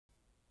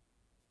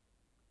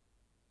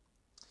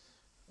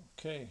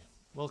Okay,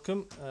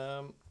 welcome.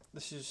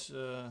 This is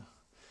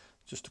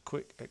just a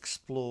quick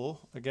explore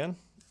again.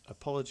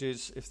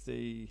 Apologies if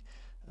the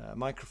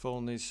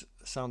microphone is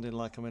sounding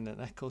like I'm in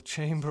an echo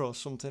chamber or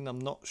something. I'm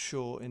not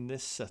sure in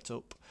this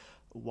setup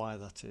why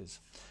that is.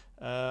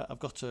 I've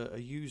got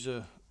a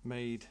user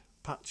made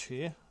patch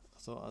here I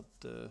thought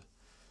I'd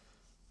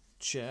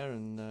share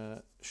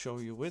and show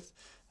you with.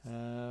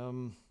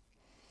 So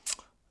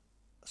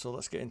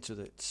let's get into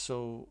it.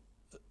 So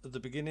at the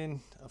beginning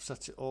I've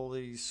set all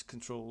these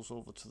controls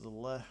over to the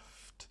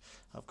left.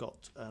 I've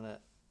got a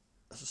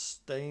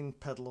sustain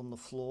pedal on the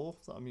floor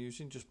that I'm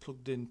using, just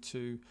plugged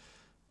into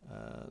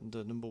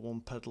the number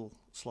 1 pedal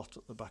slot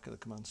at the back of the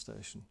command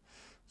station.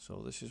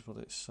 So this is what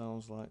it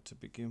sounds like to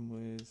begin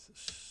with,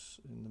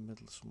 in the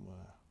middle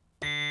somewhere.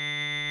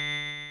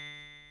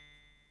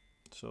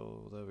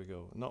 So there we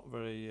go. Not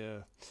very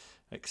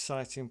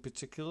exciting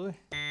particularly,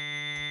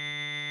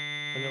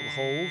 and it'll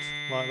hold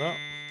like that.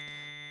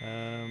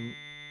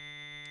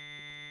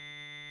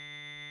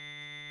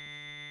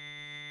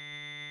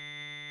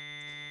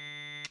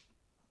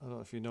 I don't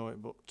know if you know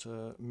it, but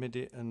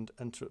MIDI and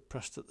enter it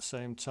pressed at the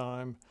same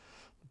time,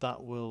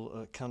 that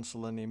will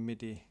cancel any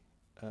MIDI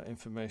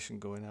information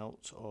going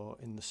out or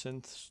in the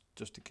synths,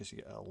 just in case you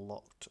get a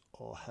locked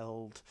or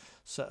held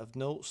set of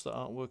notes that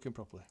aren't working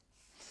properly.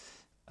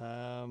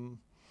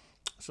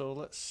 So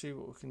let's see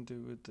what we can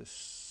do with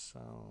this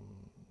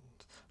sound.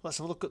 Let's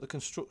have a look at the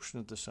construction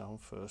of the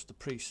sound first, the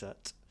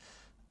preset.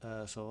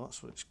 So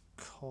that's what it's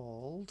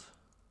called.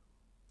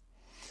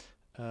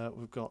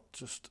 We've got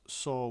just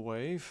saw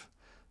wave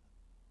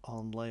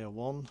on layer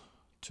 1,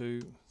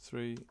 2,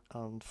 3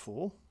 and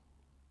 4.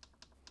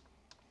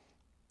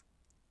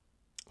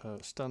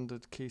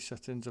 Standard key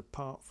settings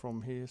apart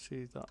from here,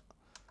 see that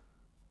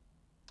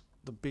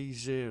the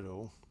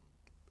B0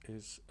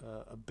 is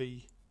a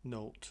B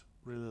note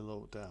really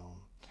low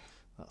down,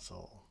 that's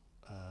all.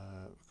 We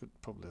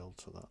could probably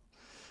alter that,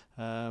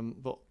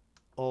 but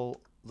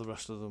all the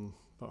rest of them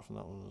apart from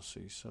that one is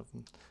C7.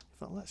 In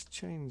fact, let's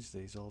change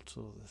these all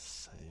to the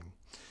same.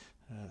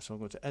 So I'm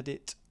going to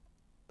edit,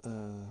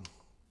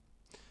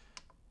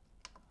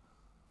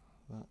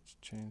 let's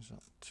change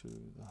that to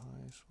the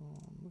highest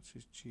one, which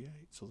is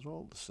G8, so they're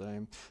all the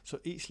same. So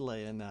each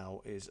layer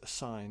now is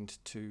assigned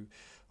to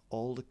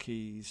all the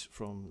keys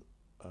from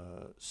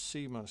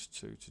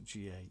C-2 to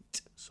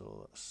G8,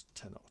 so that's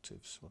 10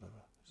 octaves,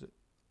 whatever, is it,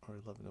 or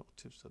 11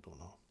 octaves, I don't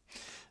know.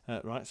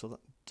 Right, so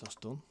that's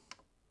done.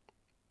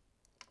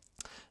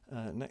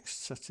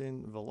 Next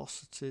setting,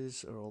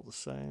 velocities are all the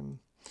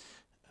same.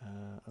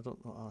 I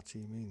don't know what RT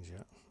means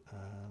yet,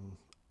 I'm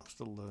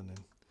still learning.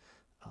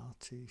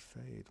 RT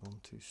fade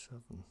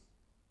 127,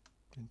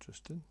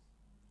 interesting,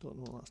 don't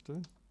know what that's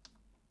doing.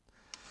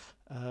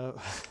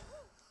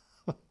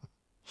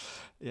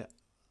 Yeah,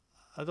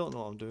 I don't know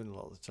what I'm doing a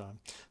lot of the time.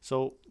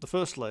 So the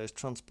first layer is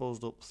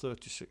transposed up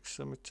 36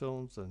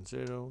 semitones, then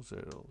 0,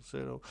 0,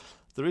 0.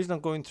 The reason I'm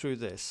going through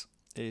this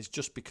is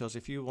just because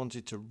if you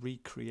wanted to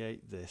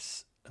recreate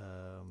this,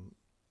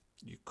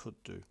 you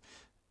could do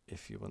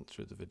if you went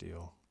through the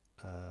video,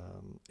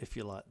 if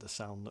you like the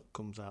sound that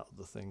comes out of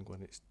the thing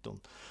when it's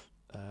done.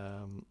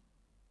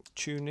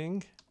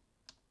 Tuning,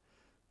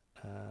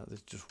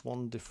 there's just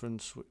one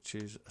difference, which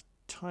is a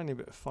tiny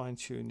bit of fine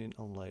tuning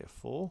on layer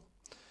 4.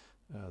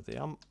 The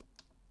amp,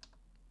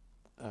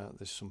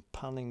 there's some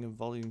panning and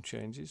volume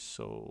changes,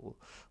 so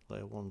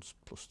layer 1's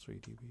plus 3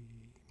 dB,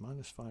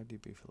 minus 5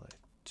 dB for layer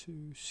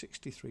 2,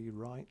 63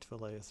 right for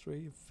layer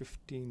 3,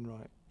 15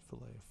 right for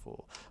layer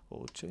 4. Well,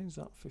 we'll change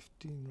that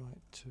 15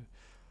 right to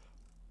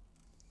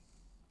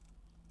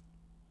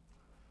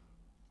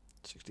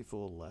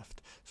 64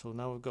 left. So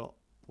now we've got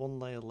one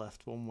layer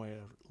left, one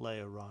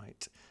layer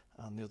right,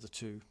 and the other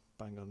two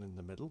bang on in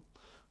the middle.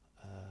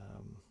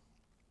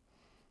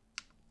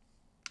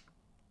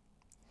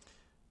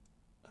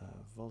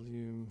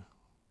 Volume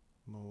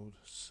mode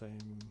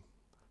same,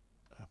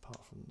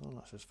 apart from, no,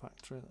 that says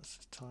factory, that's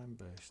time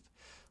based.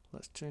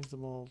 Let's change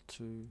them all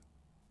to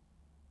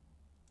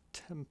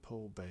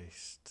tempo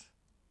based.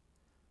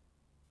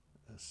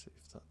 Let's see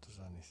if that does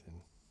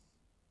anything.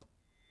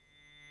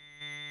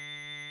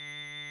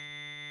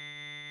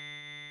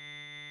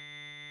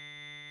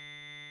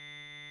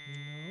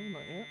 No,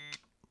 not yet,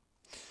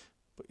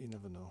 but you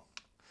never know,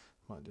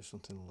 might do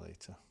something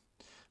later.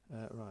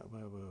 Right,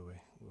 where were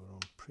we? We were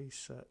on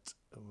preset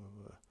and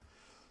we were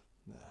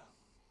there,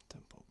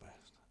 tempo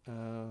based.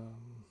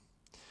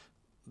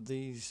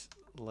 These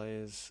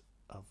layers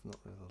I've not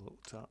really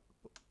looked at,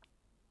 but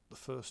the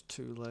first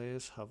 2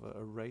 layers have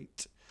a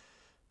rate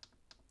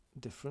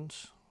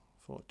difference,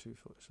 42,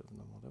 47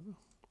 and whatever.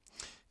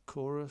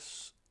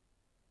 Chorus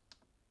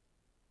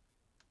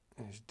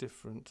is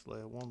different,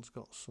 layer 1's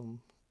got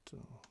some, 2,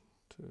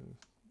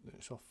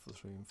 it's off for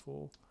 3 and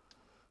 4.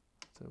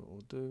 So what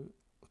we'll do,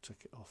 we'll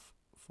check it off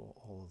for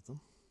all of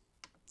them.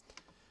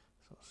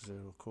 So that's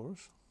 0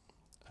 chorus.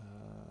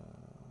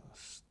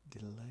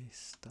 Delay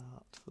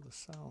start for the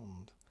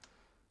sound.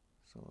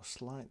 So a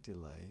slight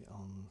delay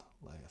on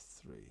layer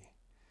 3.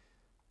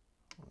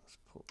 Let's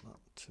put that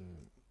to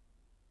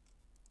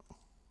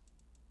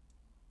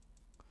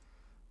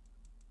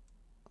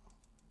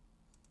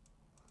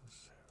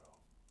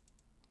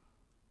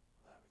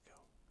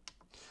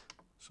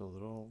so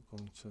they're all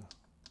going to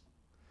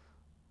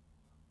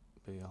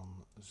be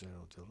on 0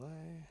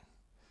 delay.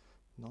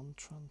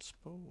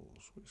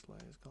 Non-transpose, which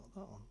layer's got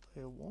that on?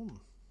 Layer 1.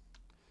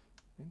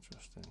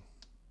 Interesting.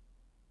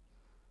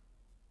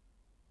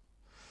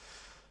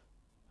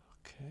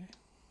 Okay,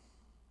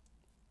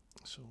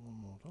 so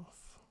one mode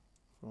off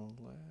for all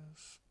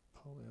layers.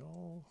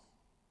 Polyall.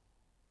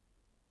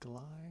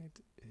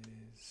 Glide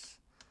is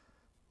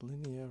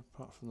linear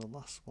apart from the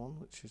last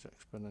one, which is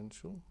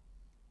exponential.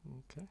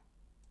 Okay.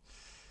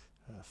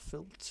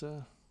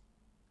 Filter.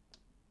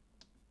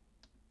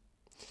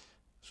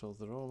 So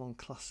they're all on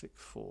classic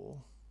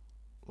 4,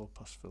 low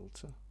pass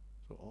filter.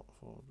 So auto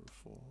forward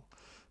 4.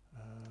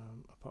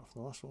 Apart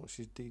from the last one, which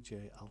is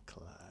DJ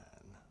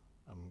Alkaline.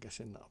 I'm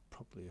guessing that'll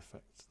probably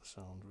affect the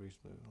sound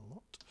reasonably a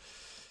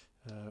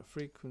lot.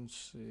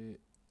 Frequency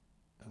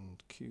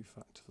and Q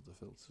factor for the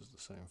filters the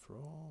same for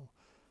all.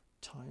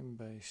 Time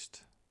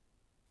based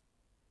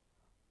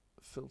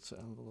filter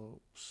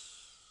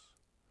envelopes,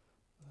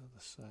 they're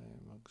the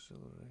same.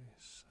 Auxiliary,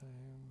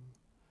 same.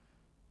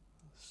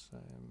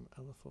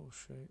 LFO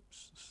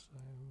shapes, the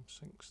same.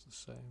 Sinks, the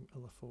same.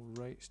 LFO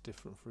rates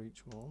different for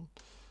each one.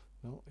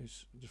 No,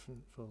 it's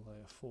different for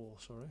layer 4,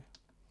 sorry.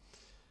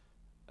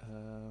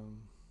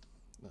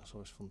 That's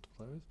always fun to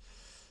play with.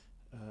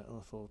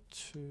 LFO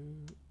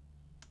 2.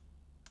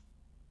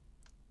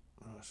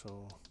 Right,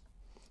 so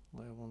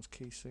layer 1's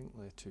key sync,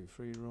 layer 2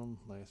 free run,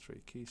 layer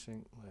 3 key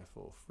sync, layer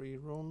 4 free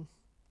run.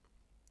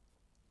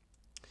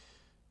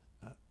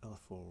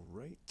 LFO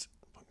rate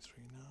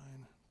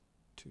 0.39,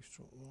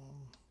 2-stroke 1,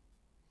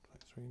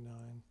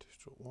 0.39,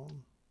 2-stroke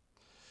 1.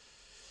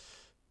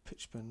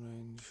 Pitch bend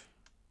range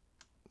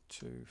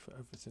 2 for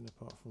everything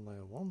apart from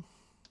layer 1.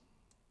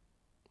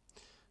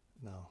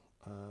 Now,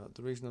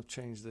 the reason I've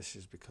changed this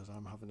is because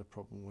I'm having a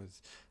problem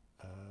with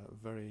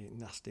very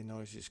nasty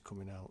noises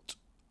coming out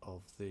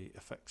of the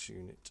effects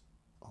unit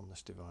on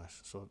this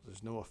device. So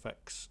there's no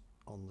effects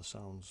on the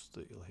sounds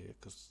that you'll hear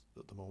because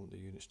at the moment the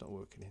unit's not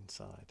working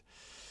inside.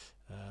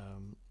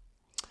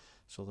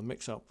 So the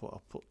mix output I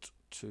put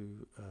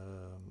to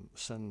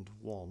send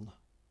 1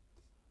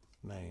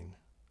 main,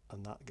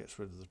 and that gets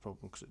rid of the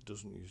problem because it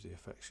doesn't use the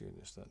effects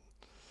units then.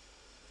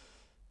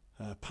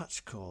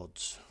 Patch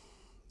cords,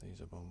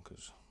 these are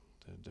bonkers.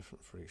 They're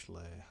different for each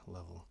layer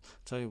level.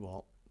 Tell you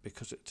what,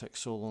 because it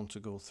takes so long to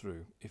go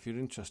through, if you're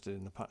interested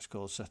in the patch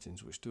cord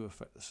settings which do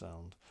affect the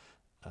sound,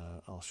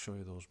 I'll show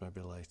you those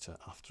maybe later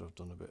after I've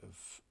done a bit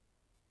of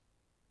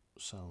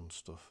sound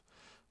stuff.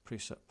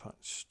 Preset patch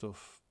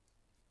stuff,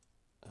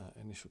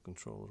 initial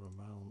controller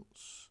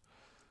amounts,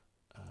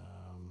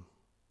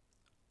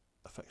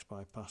 effects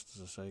bypassed,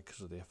 as I say,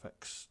 because of the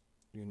effects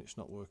unit's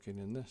not working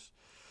in this.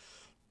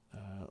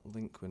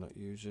 Link we're not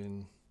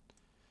using.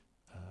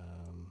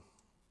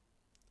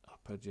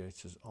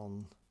 Arpeggiators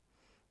on.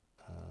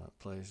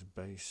 Plays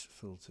bass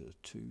filter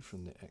 2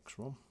 from the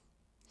X-ROM.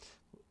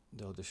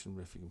 The audition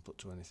riff you can put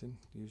to anything.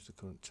 Use the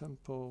current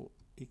tempo,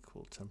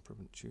 equal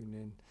temperament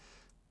tuning,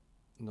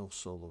 no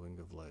soloing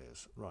of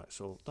layers. Right,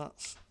 so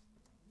that's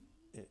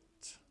it.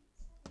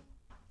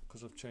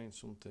 Because I've changed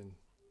something,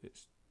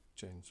 it's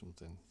changed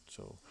something.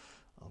 So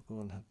I'll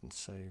go ahead and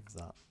save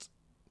that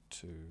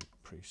to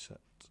preset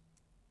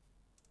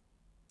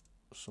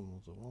some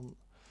other one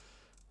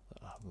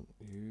that I haven't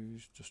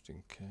used, just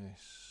in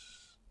case.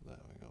 There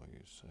we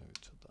go, save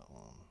it to that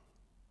one.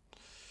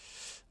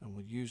 And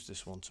we'll use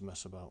this one to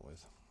mess about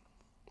with.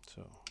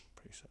 So,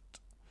 preset.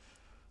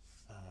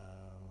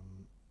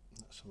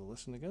 Let's have a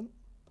listen again.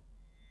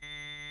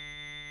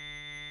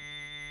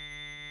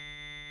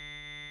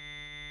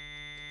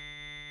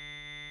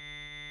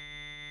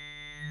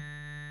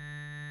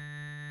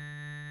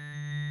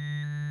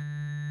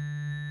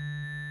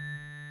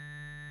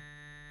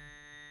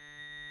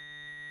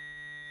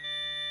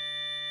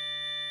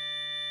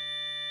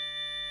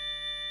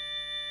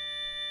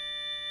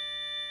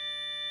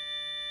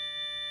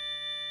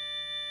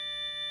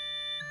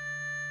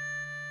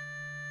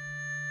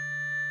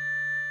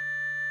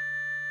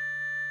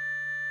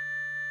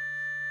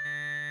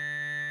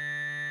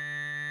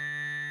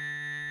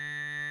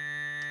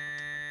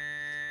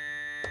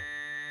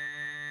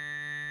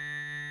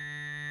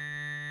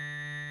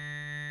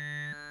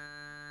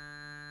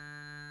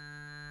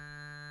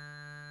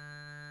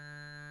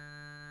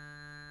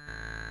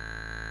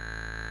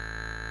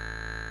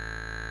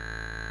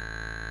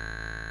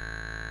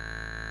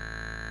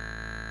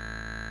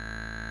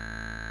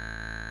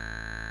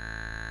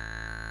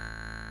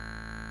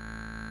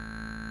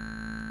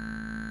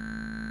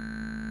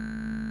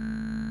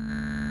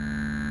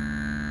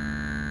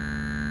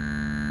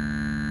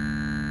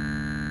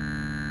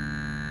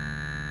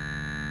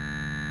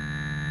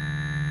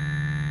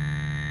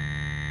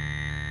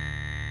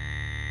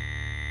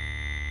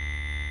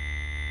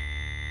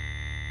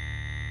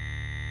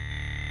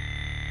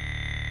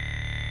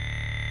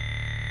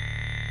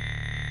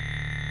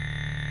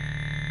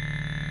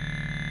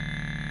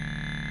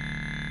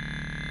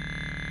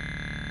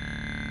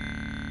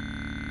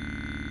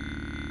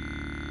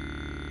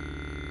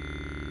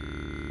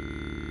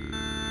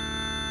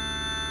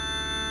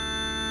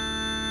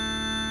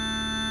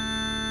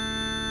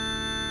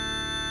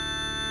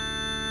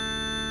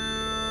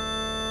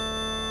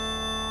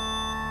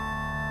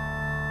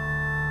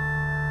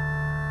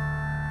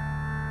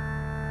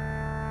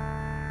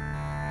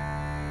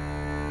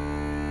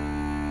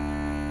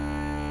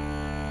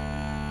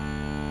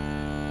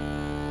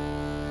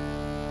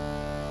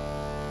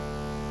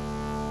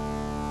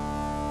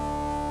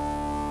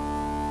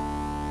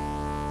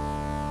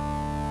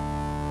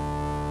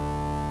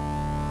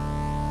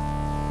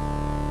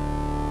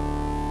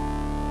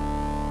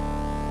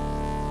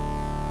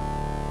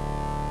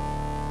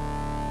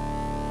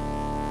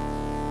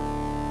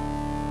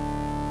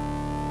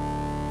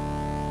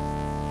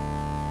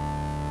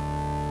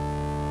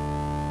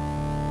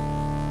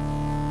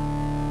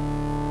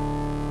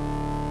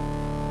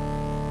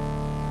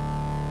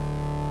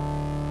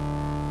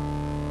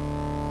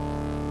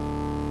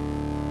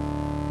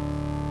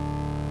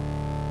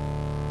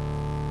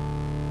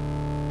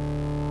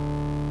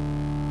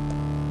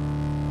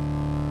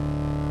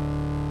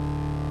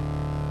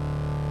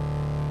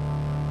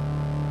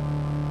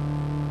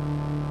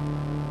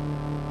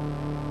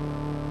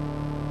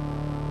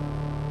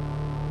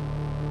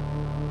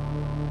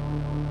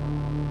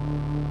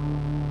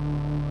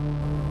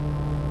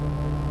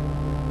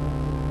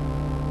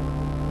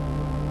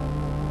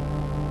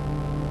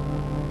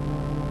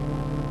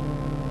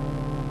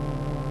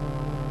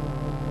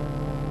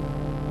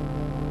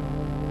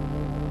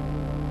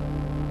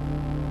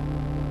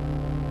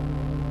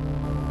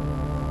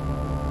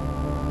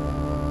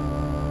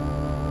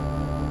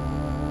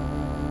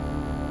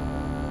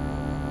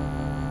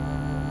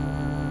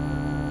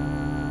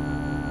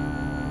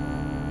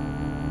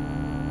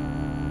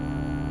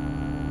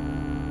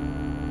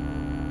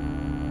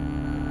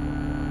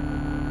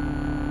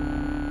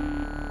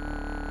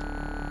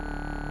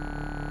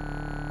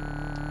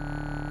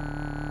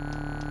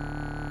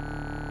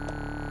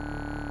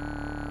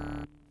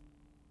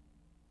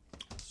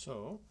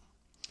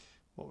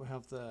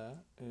 have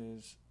there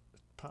is a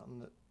pattern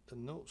that the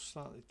notes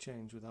slightly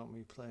change without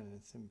me playing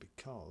anything,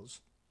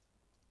 because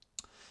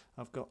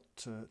I've got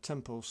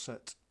tempo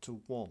set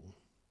to 1,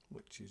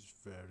 which is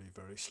very,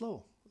 very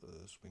slow,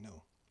 as we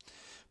know.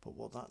 But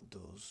what that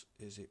does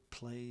is it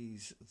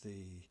plays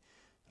the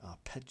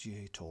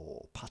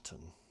arpeggiator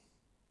pattern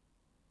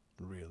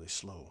really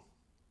slow.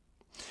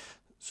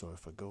 So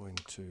if I go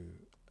into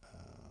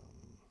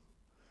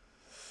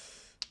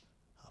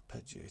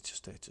arpeggiator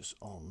status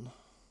on,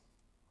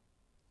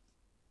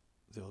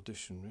 the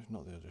audition,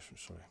 not the audition,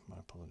 sorry, my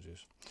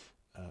apologies,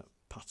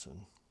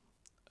 pattern,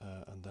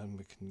 and then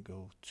we can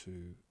go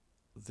to,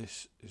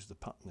 this is the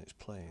pattern it's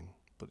playing,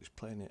 but it's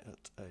playing it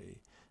at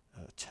a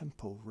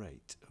tempo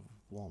rate of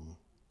 1.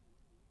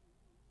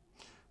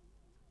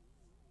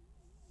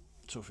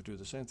 So if we do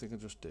the same thing I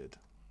just did,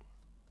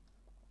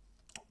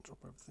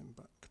 drop everything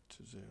back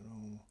to 0,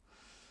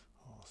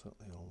 or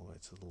certainly all the way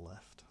to the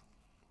left,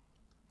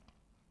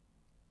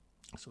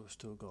 so we've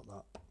still got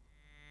that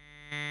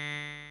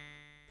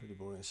pretty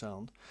boring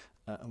sound,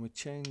 and we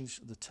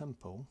change the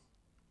tempo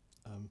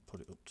and put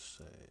it up to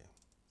say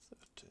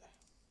 30,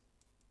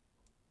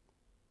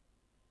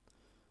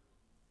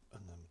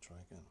 and then we try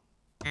again.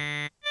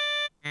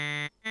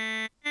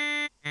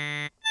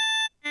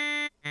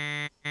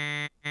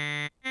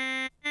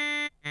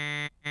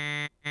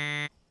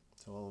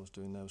 So all I was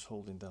doing there was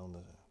holding down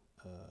the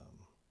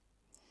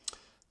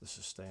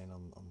sustain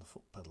on the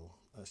foot pedal.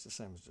 It's the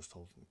same as just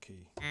holding the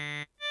key.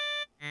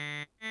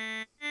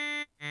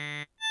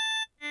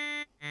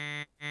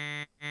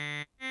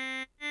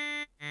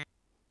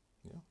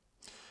 Yeah,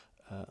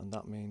 and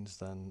that means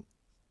then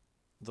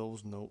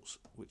those notes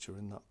which are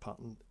in that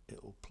pattern,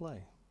 it will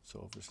play. So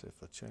obviously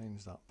if I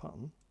change that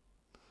pattern,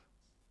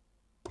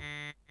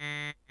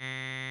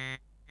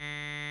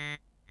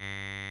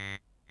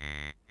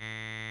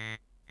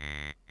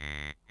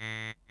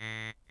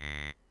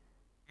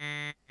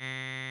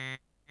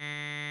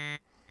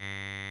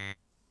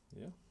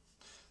 yeah.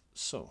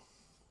 So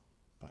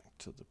back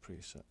to the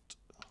preset,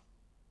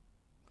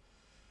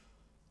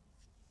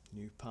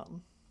 new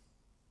pattern.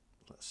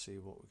 Let's see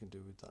what we can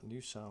do with that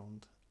new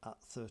sound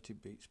at 30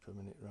 beats per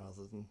minute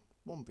rather than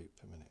 1 beat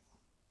per minute.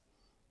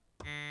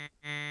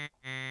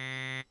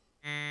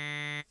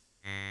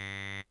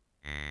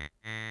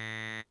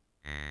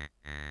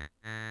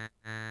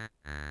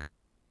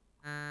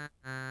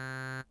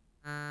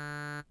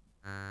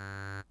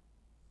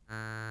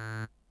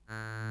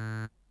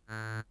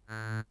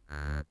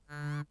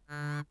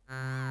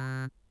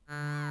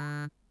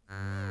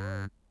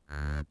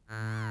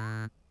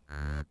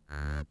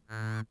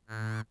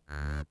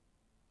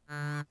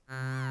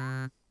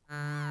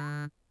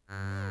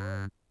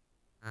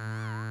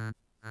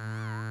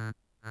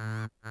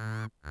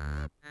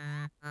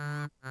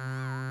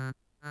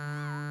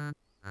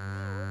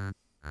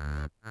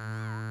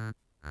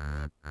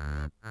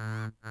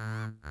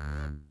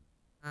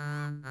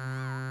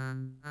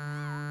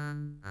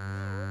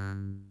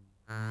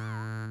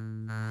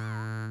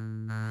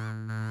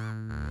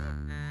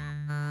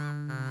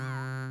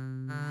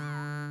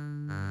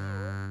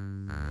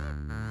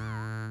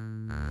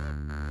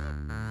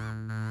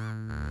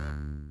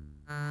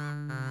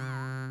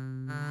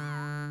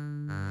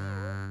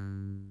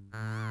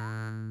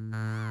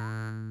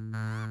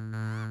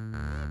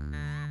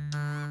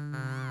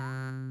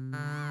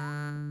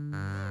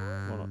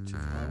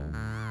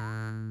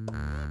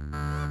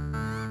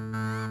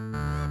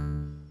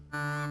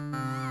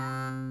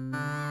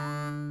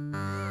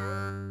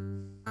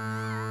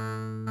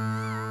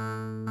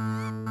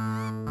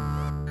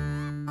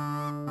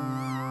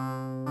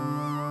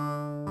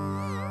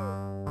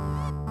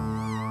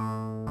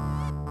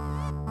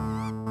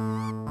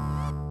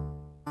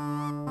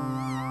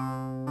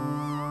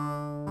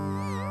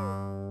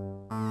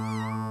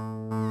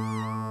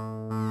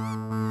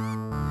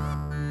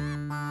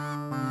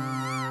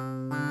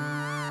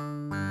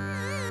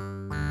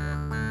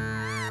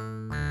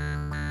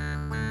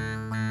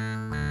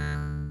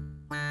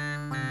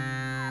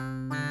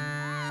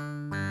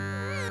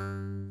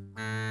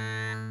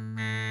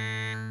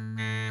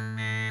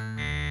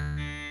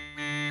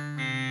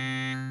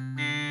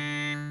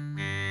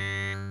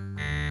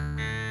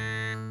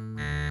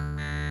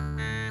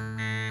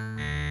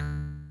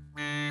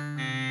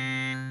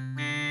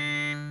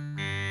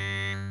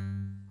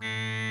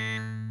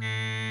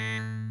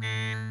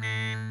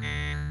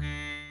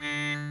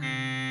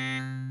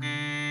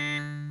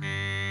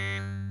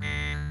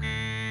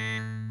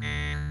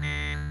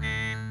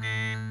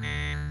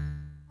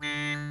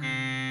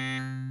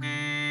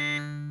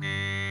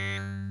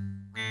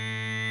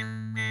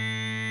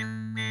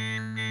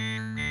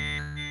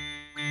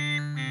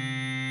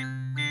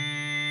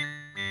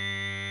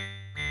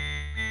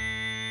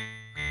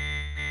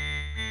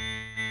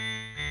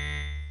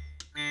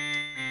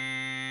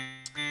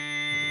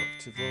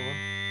 Octave lower.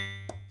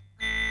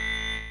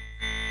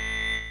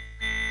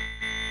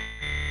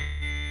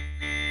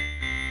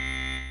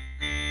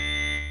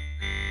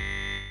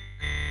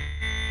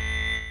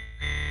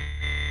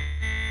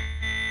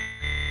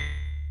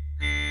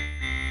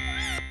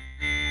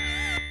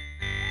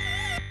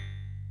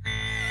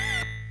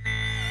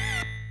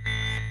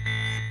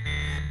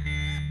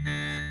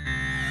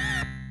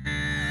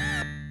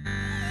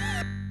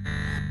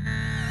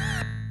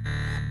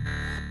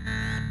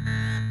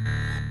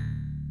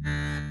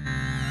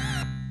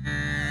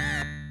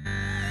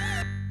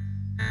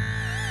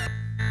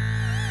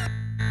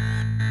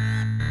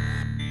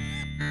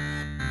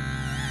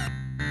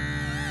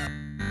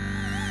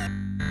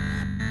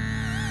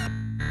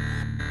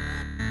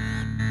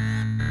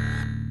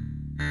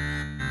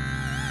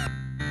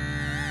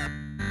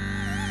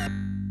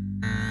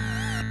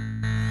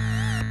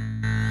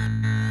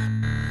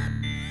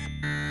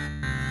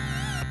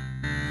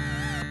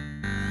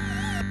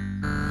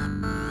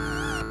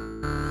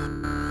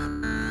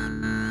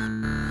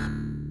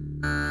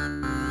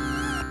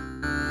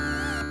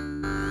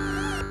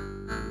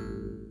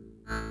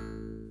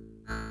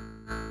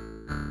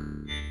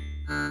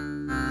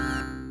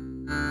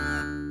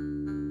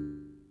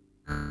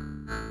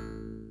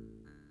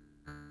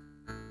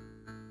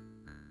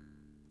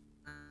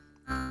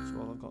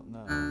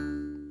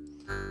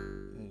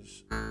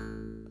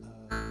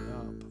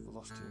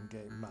 velocity and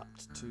gate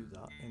mapped to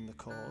that in the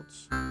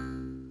chords.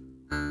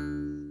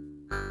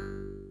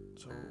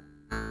 So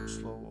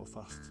slow or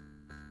fast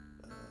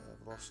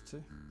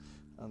velocity,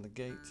 and the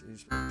gate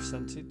is a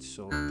percentage,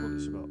 so probably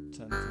it's about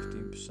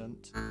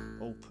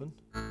 10-15% open,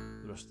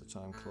 the rest of the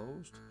time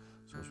closed.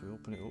 So as we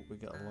open it up we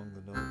get a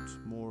longer note,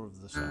 more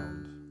of the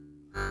sound.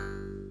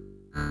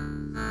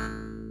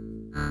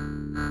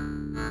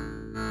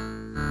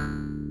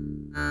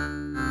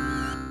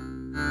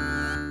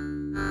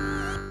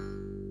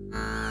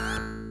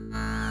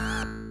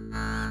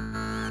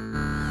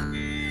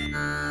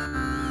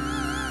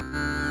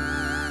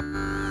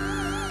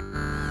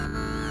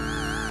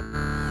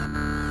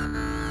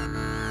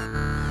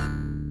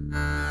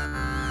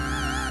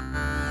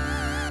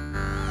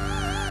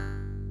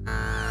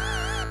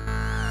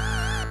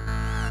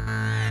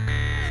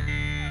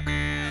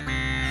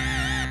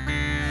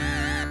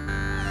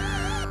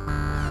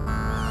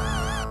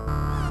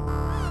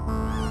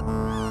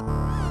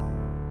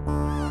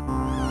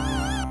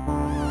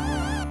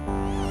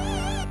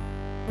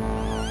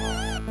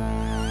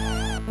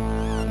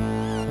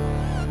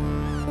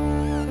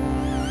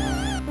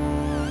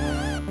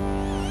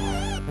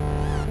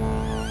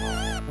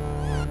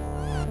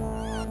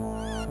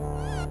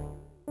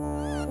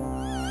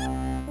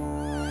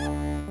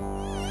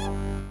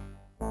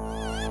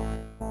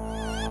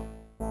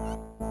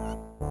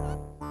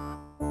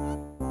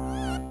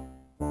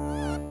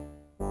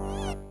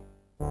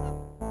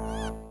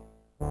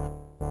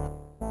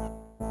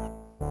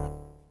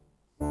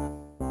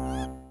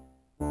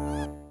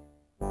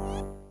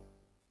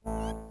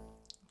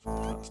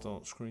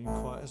 Don't scream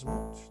quite as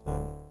much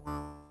then.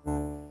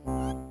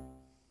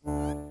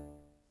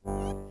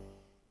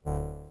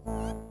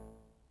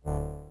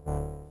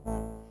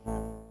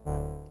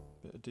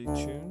 Bit of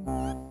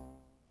detune.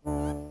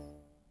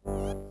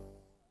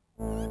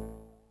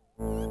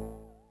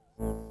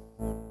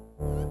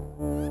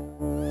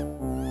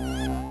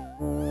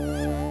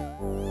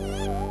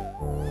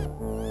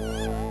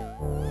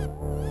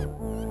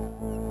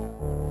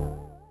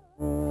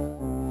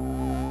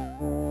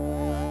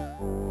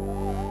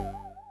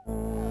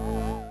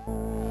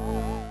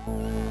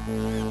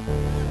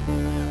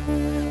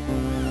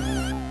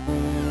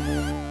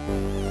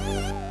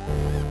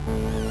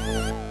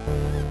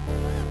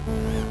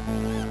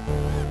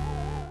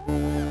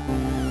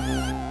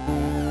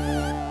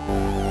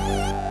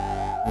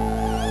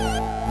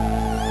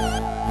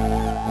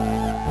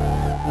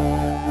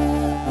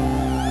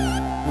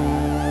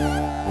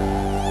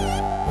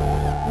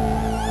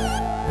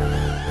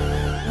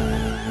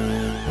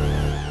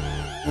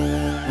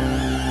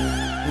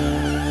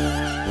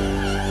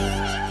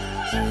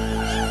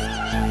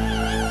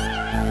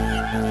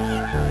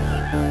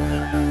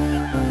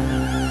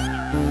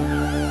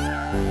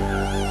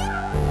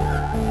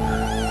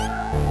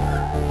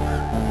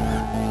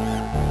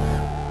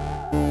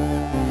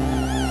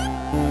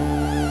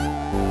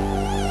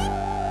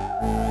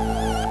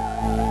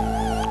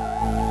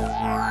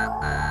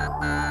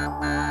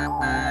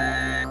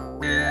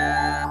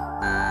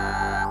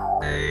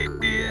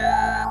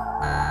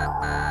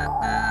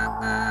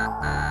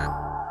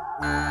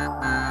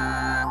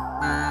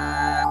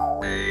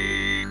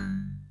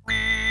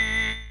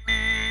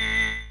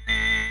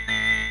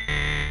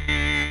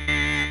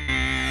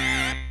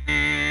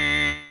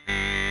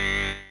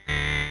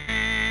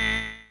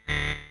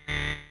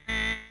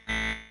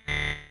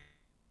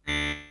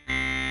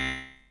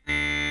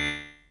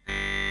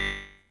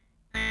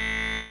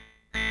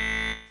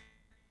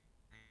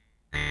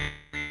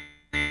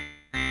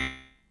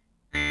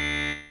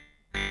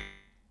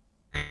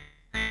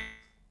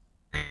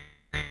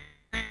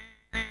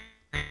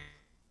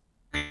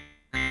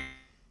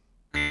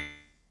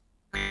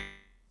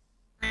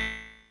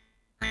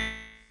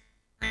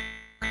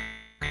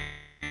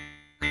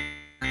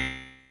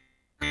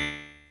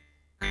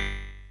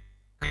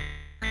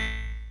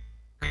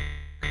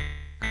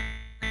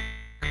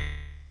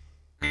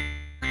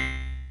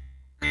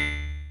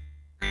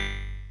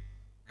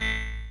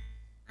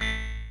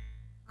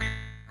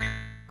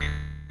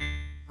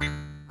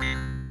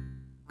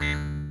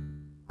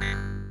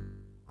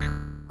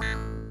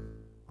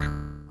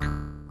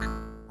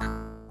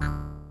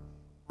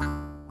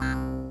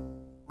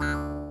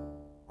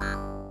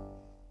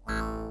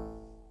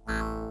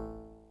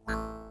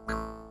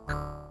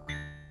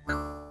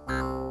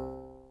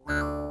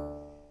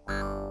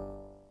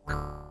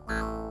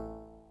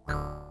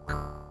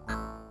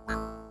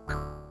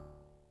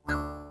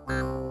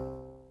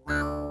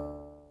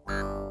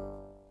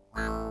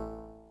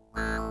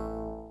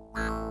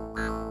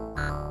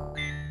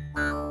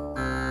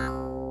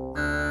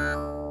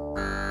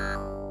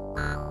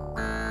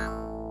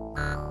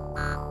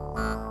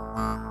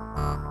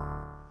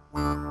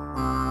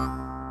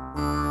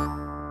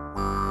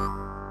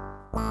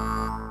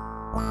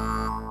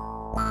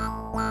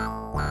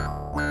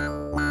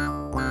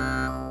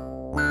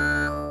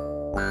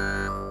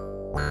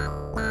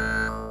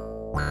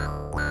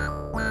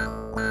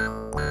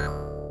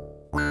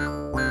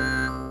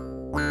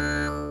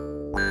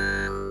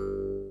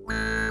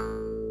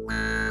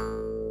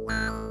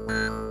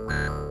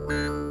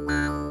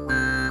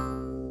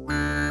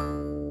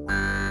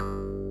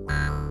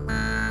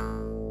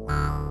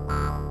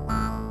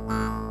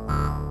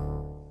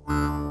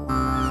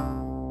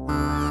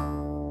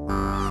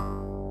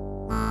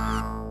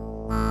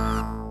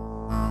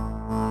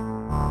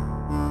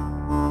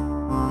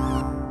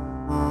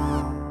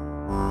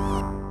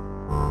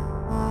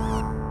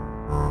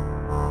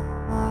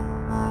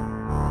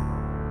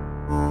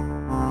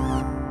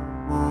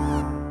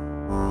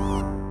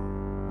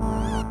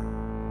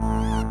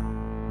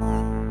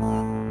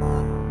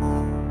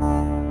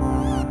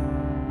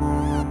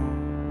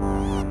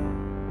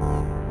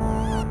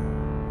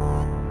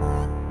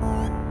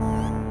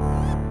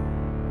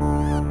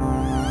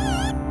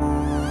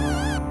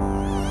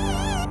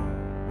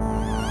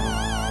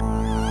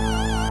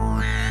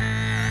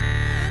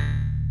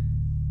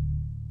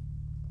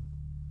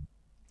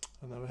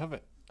 And there we have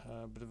it.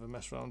 A bit of a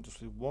mess around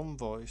just with one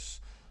voice,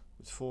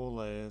 with 4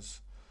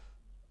 layers,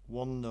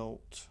 1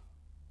 note,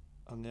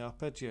 and the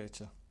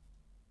arpeggiator.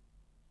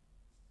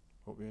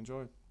 Hope you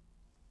enjoyed.